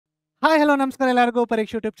Hi hello ನಮಸ್ಕಾರ ಎಲ್ಲರಿಗೂ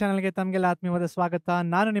ಪರೀಕ್ಷೆ ಯೂಟ್ಯೂಬ್ ಚಾನಲ್ಗೆ ತಮಗೆಲ್ಲ ಆತ್ಮೀಯವಾದ ಸ್ವಾಗತ.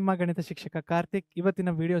 ನಾನು ನಿಮ್ಮ ಗಣಿತ ಶಿಕ್ಷಕ ಕಾರ್ತಿಕ್.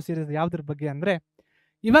 ಇವತ್ತಿನ ವಿಡಿಯೋ ಸೀರೀಸ್ ಯಾವುದ್ರ ಬಗ್ಗೆ ಅಂದರೆ,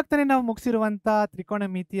 ಇವಾಗ ತಾನೇ ನಾವು ಮುಗಿಸಿರುವಂಥ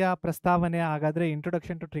ತ್ರಿಕೋನಮಿತಿಯ ಪ್ರಸ್ತಾವನೆ, ಹಾಗಾದರೆ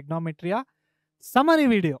ಇಂಟ್ರೊಡಕ್ಷನ್ ಟು ಟ್ರಿಗ್ನೋಮೆಟ್ರಿಯ ಸಮರಿ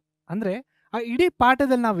ವಿಡಿಯೋ. ಅಂದರೆ ಆ ಇಡೀ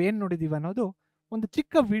ಪಾಠದಲ್ಲಿ ನಾವು ಏನು ನೋಡಿದ್ದೀವಿ ಅನ್ನೋದು ಒಂದು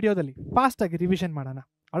ಚಿಕ್ಕ ವಿಡಿಯೋದಲ್ಲಿ ಫಾಸ್ಟಾಗಿ ರಿವಿಷನ್ ಮಾಡೋಣ.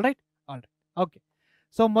 All right okay.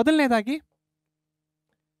 ಸೊ ಮೊದಲನೇದಾಗಿ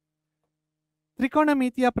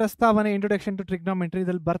ತ್ರಿಕೋನಮಿತಿಯ ಪ್ರಸ್ತಾವನೆ ಇಂಟ್ರೊಡಕ್ಷನ್ ಟು ಟ್ರಿಗ್ನೋಮೆಟ್ರಿ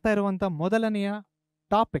ಇದ್ರಲ್ಲಿ ಬರ್ತಾ ಇರುವಂಥ ಮೊದಲನೆಯ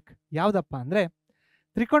ಟಾಪಿಕ್ ಯಾವುದಪ್ಪ ಅಂದರೆ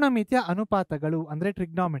ತ್ರಿಕೋನಮಿತಿಯ ಅನುಪಾತಗಳು, ಅಂದರೆ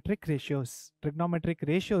trigonometric ratios. Trigonometric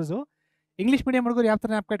ratios English medium ಹುಡುಗರು ಯಾವ ಥರ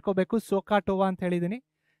ಜ್ಞಾಪಕ ಇಟ್ಕೋಬೇಕು? ಸೋಕಾಟೋವಾ ಅಂತ ಹೇಳಿದ್ದೀನಿ.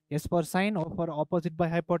 S for sign, O for opposite by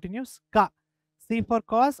hypotenuse, ಕಾ. C for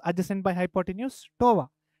cos, adjacent by hypotenuse, ಟೋವಾ.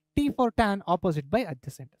 T for tan, opposite by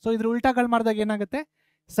adjacent. So ಇದ್ರ ಉಲ್ಟಾಗಳು ಮಾಡಿದಾಗ ಏನಾಗುತ್ತೆ?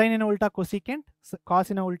 ಸೈನಿನ ಉಲ್ಟಾ ಕೊಸಿಕೆಂಟ್,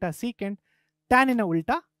 ಕಾಸಿನ ಉಲ್ಟಾ ಸೀಕೆಂಟ್, ಟ್ಯಾನಿನ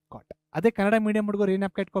ಉಲ್ಟಾ ಕಾಟ್. ಅದೇ ಕನ್ನಡ ಮೀಡಿಯಂ ಹುಡುಗರು ಏನು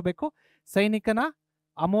ಜ್ಞಾಪಕ ಇಟ್ಕೋಬೇಕು? ಸೈನಿಕನ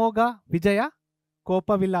ಅಮೋಘ ವಿಜಯ,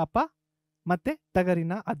 ಕೋಪವಿಲಾಪ ಮತ್ತೆ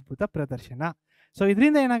ಟಗರಿನ ಅದ್ಭುತ ಪ್ರದರ್ಶನ. ಸೊ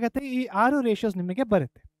ಇದರಿಂದ ಏನಾಗುತ್ತೆ? ಈ 6 ರೇಷಿಯೋಸ್ ನಿಮಗೆ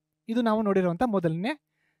ಬರುತ್ತೆ. ಇದು ನಾವು ನೋಡಿರುವಂಥ ಮೊದಲನೇ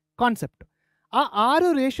ಕಾನ್ಸೆಪ್ಟ್. ಆ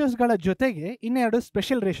 6 ರೇಷಿಯೋಸ್ಗಳ ಜೊತೆಗೆ ಇನ್ನೆರಡು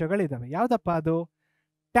ಸ್ಪೆಷಲ್ ರೇಷಿಯೋಗಳಿದ್ದಾವೆ. ಯಾವುದಪ್ಪ ಅದು?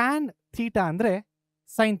 ಟ್ಯಾನ್ ಥೀಟಾ ಅಂದರೆ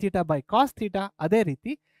sine theta by cos theta, ಅದೇ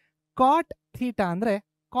ರೀತಿ ಕಾಟ್ ಥೀಟಾ ಅಂದರೆ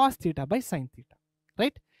cos theta by sine theta.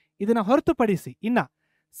 Right? ಇದನ್ನು ಹೊರತುಪಡಿಸಿ ಇನ್ನು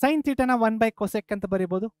ಸೈನ್ ಥೀಟಾನ 1 ಬೈ ಕೊಸೆಕ್ ಅಂತ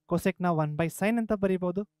ಬರೀಬೋದು, ಕೊಸೆಕ್ನ 1 ಬೈ ಸೈನ್ ಅಂತ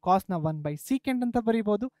ಬರೀಬೋದು, ಕಾಸ್ನ 1 ಬೈ ಸೀಕೆಂಡ್ ಅಂತ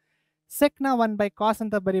ಬರೀಬೋದು, ಸೆಕ್ನ 1 ಬೈ ಕಾಸ್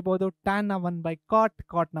ಅಂತ ಬರೀಬೋದು, ಟ್ಯಾನ್ನ 1 by cot,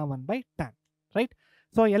 ಕಾಟ್ನ 1 by tan. Right?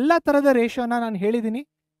 So ಎಲ್ಲ ಥರದ ರೇಷಿಯೋನ ನಾನು ಹೇಳಿದ್ದೀನಿ.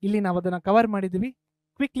 ಇಲ್ಲಿ ನಾವು ಅದನ್ನು ಕವರ್ ಮಾಡಿದ್ದೀವಿ,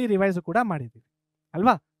 ಕ್ವಿಕ್ಲಿ ರಿವೈಸು ಕೂಡ ಮಾಡಿದ್ದೀವಿ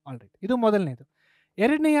ಅಲ್ವಾ? ಆಲ್ರೈಟ್, ಇದು ಮೊದಲನೇದು.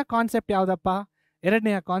 ಎರಡನೆಯ ಕಾನ್ಸೆಪ್ಟ್ ಯಾವುದಪ್ಪ?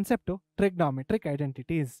 ಎರಡನೆಯ ಕಾನ್ಸೆಪ್ಟು ಟ್ರಿಗ್ನೋಮೆಟ್ರಿಕ್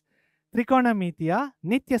ಐಡೆಂಟಿಟೀಸ್, ತ್ರಿಕೋನಮಿತಿಯ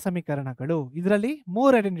ನಿತ್ಯ ಸಮೀಕರಣಗಳು. ಇದರಲ್ಲಿ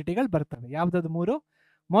 3 ಐಡೆಂಟಿಟಿಗಳು ಬರ್ತವೆ. ಯಾವುದಾದ್ರು 3?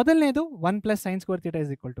 ಮೊದಲನೇದು 1 plus sine square theta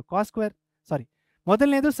is equal to cos square,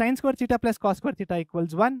 ಮೊದಲನೇದು sine square theta plus cos square theta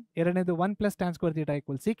equals 1. ಎರಡನೇದು 1 plus tan square theta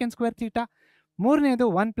equals secant square theta. ಮೂರನೇದು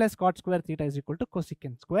 1 plus cot square theta is equal to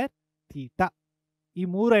cosecant square theta. ಈ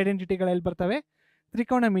 3 ಐಡೆಂಟಿಟಿಗಳಲ್ಲಿ ಬರ್ತವೆ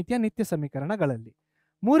ತ್ರಿಕೋನಮಿತಿಯ ನಿತ್ಯ ಸಮೀಕರಣಗಳಲ್ಲಿ.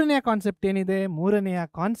 ಮೂರನೆಯ concept ಏನಿದೆ? ಮೂರನೆಯ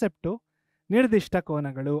ಕಾನ್ಸೆಪ್ಟು ನಿರ್ದಿಷ್ಟ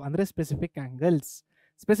ಕೋನಗಳು, ಅಂದರೆ ಸ್ಪೆಸಿಫಿಕ್ ಆ್ಯಂಗಲ್ಸ್.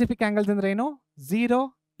 ಸ್ಪೆಸಿಫಿಕ್ ಆ್ಯಂಗಲ್ಸ್ ಅಂದರೆ ಏನು? 0,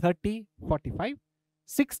 30, 45,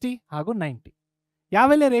 60 ಹಾಗೂ 90.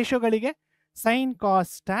 ಯಾವೆಲ್ಲ ರೇಷಿಯೋಗಳಿಗೆ? ಸೈನ್,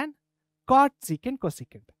 ಕಾಸ್, ಟ್ಯಾನ್, ಕಾಟ್, ಸೀಕೆಂಟ್,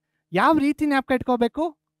 ಕೊಸಿಕೆಂಟ್. ಯಾವ ರೀತಿ ಜ್ಞಾಪಕ ಇಟ್ಕೋಬೇಕು?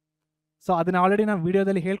 ಸೊ ಅದನ್ನ ಆಲ್ರೆಡಿ ನಾನು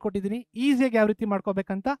ವಿಡಿಯೋದಲ್ಲಿ ಹೇಳ್ಕೊಟ್ಟಿದ್ದೀನಿ, ಈಸಿಯಾಗಿ ಯಾವ ರೀತಿ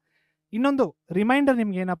ಮಾಡ್ಕೋಬೇಕಂತ. ಇನ್ನೊಂದು ರಿಮೈಂಡರ್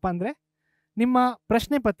ನಿಮ್ಗೆ ಏನಪ್ಪ ಅಂದರೆ, ನಿಮ್ಮ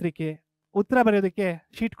ಪ್ರಶ್ನೆ ಪತ್ರಿಕೆ ಉತ್ತರ ಬರೆಯೋದಕ್ಕೆ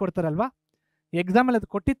ಶೀಟ್ ಕೊಡ್ತಾರಲ್ವಾ, ಎಕ್ಸಾಮಲ್ಲಿ ಅದು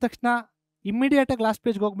ಕೊಟ್ಟಿದ ತಕ್ಷಣ ಇಮ್ಮಿಡಿಯೇಟಾಗಿ ಲಾಸ್ಟ್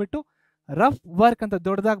ಪೇಜ್ಗೆ ಹೋಗ್ಬಿಟ್ಟು ರಫ್ ವರ್ಕ್ ಅಂತ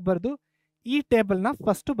ದೊಡ್ಡದಾಗಿ ಬರೆದು ಈ ಟೇಬಲ್ನ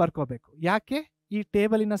ಫಸ್ಟು ಬರ್ಕೋಬೇಕು. ಯಾಕೆ? ಈ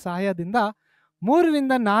ಟೇಬಲಿನ ಸಹಾಯದಿಂದ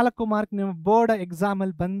 3ರಿಂದ 4 ಮಾರ್ಕ್ ನಿಮ್ಮ ಬೋರ್ಡ್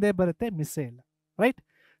ಎಕ್ಸಾಮಲ್ಲಿ ಬಂದೇ ಬರುತ್ತೆ, ಮಿಸ್ಸೇ ಇಲ್ಲ. ರೈಟ್?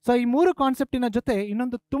 ಸೊ ಈ 3 ಕಾನ್ಸೆಪ್ಟಿನ ಜೊತೆ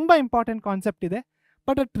ಇನ್ನೊಂದು ತುಂಬ ಇಂಪಾರ್ಟೆಂಟ್ ಕಾನ್ಸೆಪ್ಟ್ ಇದೆ,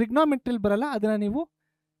 ಬಟ್ ಅದು ಟ್ರಿಗ್ನೋಮೆಟ್ರಿಲಿ ಬರಲ್ಲ. ಅದನ್ನು ನೀವು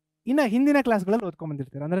ಇನ್ನು ಹಿಂದಿನ ಕ್ಲಾಸ್ಗಳಲ್ಲಿ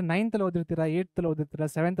ಓದ್ಕೊಂಡ್ಬಂದಿರ್ತೀರ, ಅಂದರೆ 9th ಓದಿರ್ತೀರಾ, 8th ಓದಿರ್ತೀರಾ,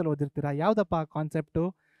 7th ಓದಿರ್ತೀರಾ. ಯಾವುದಪ್ಪ ಆ ಕಾನ್ಸೆಪ್ಟು?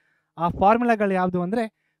 ಆ ಫಾರ್ಮುಲಾಗಳು ಯಾವುದು ಅಂದರೆ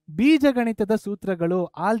ಬೀಜಗಣಿತದ ಸೂತ್ರಗಳು,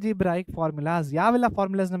 ಆಲ್ಜಿಬ್ರಾಯಿಕ್ ಫಾರ್ಮುಲಾಸ್. ಯಾವೆಲ್ಲ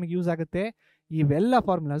ಫಾರ್ಮುಲಾಸ್ ನಮಗೆ ಯೂಸ್ ಆಗುತ್ತೆ? ಇವೆಲ್ಲ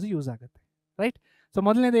ಫಾರ್ಮುಲಾಸ್ ಯೂಸ್ ಆಗುತ್ತೆ. ರೈಟ್? ಸೊ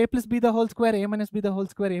ಮೊದಲನೇದು a plus B the whole square, a minus B the whole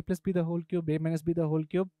square, a plus B the whole cube, a minus B the whole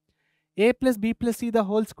cube, a plus B plus C the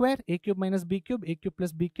whole square, a cube minus B cube, a cube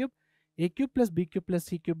plus B cube, a cube plus B cube plus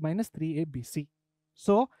C cube minus 3abc.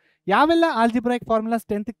 So ಯಾವೆಲ್ಲ algebraic formulas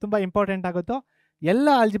 10th ತುಂಬ important ಆಗುತ್ತೋ ಎಲ್ಲ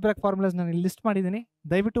algebraic formulas ನಾನು ಇಲ್ಲಿ list ಮಾಡಿದ್ದೀನಿ.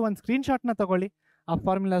 ದಯವಿಟ್ಟು ಒಂದು ಸ್ಕ್ರೀನ್ಶಾಟ್ನ ತಗೊಳ್ಳಿ, ಆ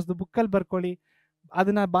ಫಾರ್ಮುಲಾಸ್ದು ಬುಕ್ಕಲ್ಲಿ ಬರ್ಕೊಳ್ಳಿ,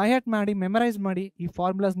 ಅದನ್ನು ಬಾಯ್ಹಾಟ್ ಮಾಡಿ ಮೆಮರೈಸ್ ಮಾಡಿ. ಈ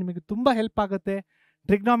ಫಾರ್ಮುಲಾಸ್ ನಿಮಗೆ ತುಂಬ ಹೆಲ್ಪ್ ಆಗುತ್ತೆ,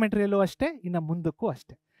 ಟ್ರಿಗ್ನೋಮೆಟ್ರಿಯಲ್ಲೂ ಅಷ್ಟೇ, ಇನ್ನು ಮುಂದಕ್ಕೂ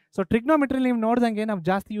ಅಷ್ಟೇ. ಸೊ ಟ್ರಿಗ್ನೋಮೆಟ್ರಿಯಲ್ಲಿ ನೀವು ನೋಡ್ದಂಗೆ ನಾವು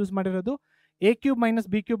ಜಾಸ್ತಿ ಯೂಸ್ ಮಾಡಿರೋದು a cube minus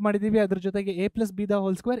B cube ಮಾಡಿದ್ದೀವಿ, ಅದ್ರ ಜೊತೆಗೆ a plus B the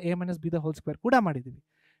whole square, a minus B the whole square ಕೂಡ ಮಾಡಿದ್ದೀವಿ.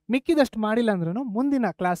 ಮಿಕ್ಕಿದಷ್ಟು ಮಾಡಿಲ್ಲ ಅಂದ್ರೂ ಮುಂದಿನ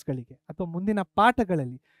ಕ್ಲಾಸ್ಗಳಿಗೆ ಅಥವಾ ಮುಂದಿನ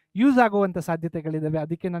ಪಾಠಗಳಲ್ಲಿ ಯೂಸ್ ಆಗುವಂಥ ಸಾಧ್ಯತೆಗಳಿದ್ದಾವೆ.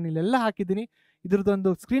 ಅದಕ್ಕೆ ನಾನು ಇಲ್ಲೆಲ್ಲ ಹಾಕಿದ್ದೀನಿ.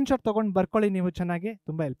 ಇದ್ರದ್ದೊಂದು ಸ್ಕ್ರೀನ್ಶಾಟ್ ತೊಗೊಂಡು ಬರ್ಕೊಳ್ಳಿ, ನೀವು ಚೆನ್ನಾಗಿ,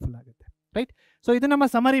 ತುಂಬ ಹೆಲ್ಪ್ಫುಲ್ ಆಗುತ್ತೆ. ರೈಟ್? ಸೊ ಇದು ನಮ್ಮ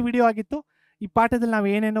ಸಮರಿ ವಿಡಿಯೋ ಆಗಿತ್ತು. ಈ ಪಾಠದಲ್ಲಿ ನಾವು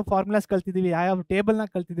ಏನೇನೋ ಫಾರ್ಮುಲಾಸ್ ಕಲ್ತಿದ್ದೀವಿ, ಯಾವ್ಯಾವ ಟೇಬಲ್ನ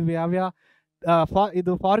ಕಲ್ತಿದ್ದೀವಿ, ಯಾವ್ಯಾವ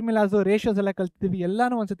ಇದು ಫಾರ್ಮುಲಾಸು, ರೇಷಿಯೋಸ್ ಎಲ್ಲ ಕಲ್ತಿದ್ದೀವಿ,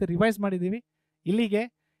 ಎಲ್ಲನೂ ಒಂದ್ಸತಿ ರಿವೈಸ್ ಮಾಡಿದ್ದೀವಿ. ಇಲ್ಲಿಗೆ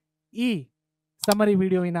ಈ ಸಮರಿ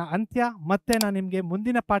ವಿಡಿಯೋವಿನ ಅಂತ್ಯ. ಮತ್ತೆ ನಾನು ನಿಮಗೆ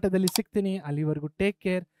ಮುಂದಿನ ಪಾಠದಲ್ಲಿ ಸಿಗ್ತೀನಿ. ಅಲ್ಲಿವರೆಗೂ take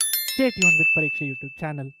care, stay tune with ಪರೀಕ್ಷೆ YouTube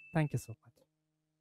channel. Thank you so much.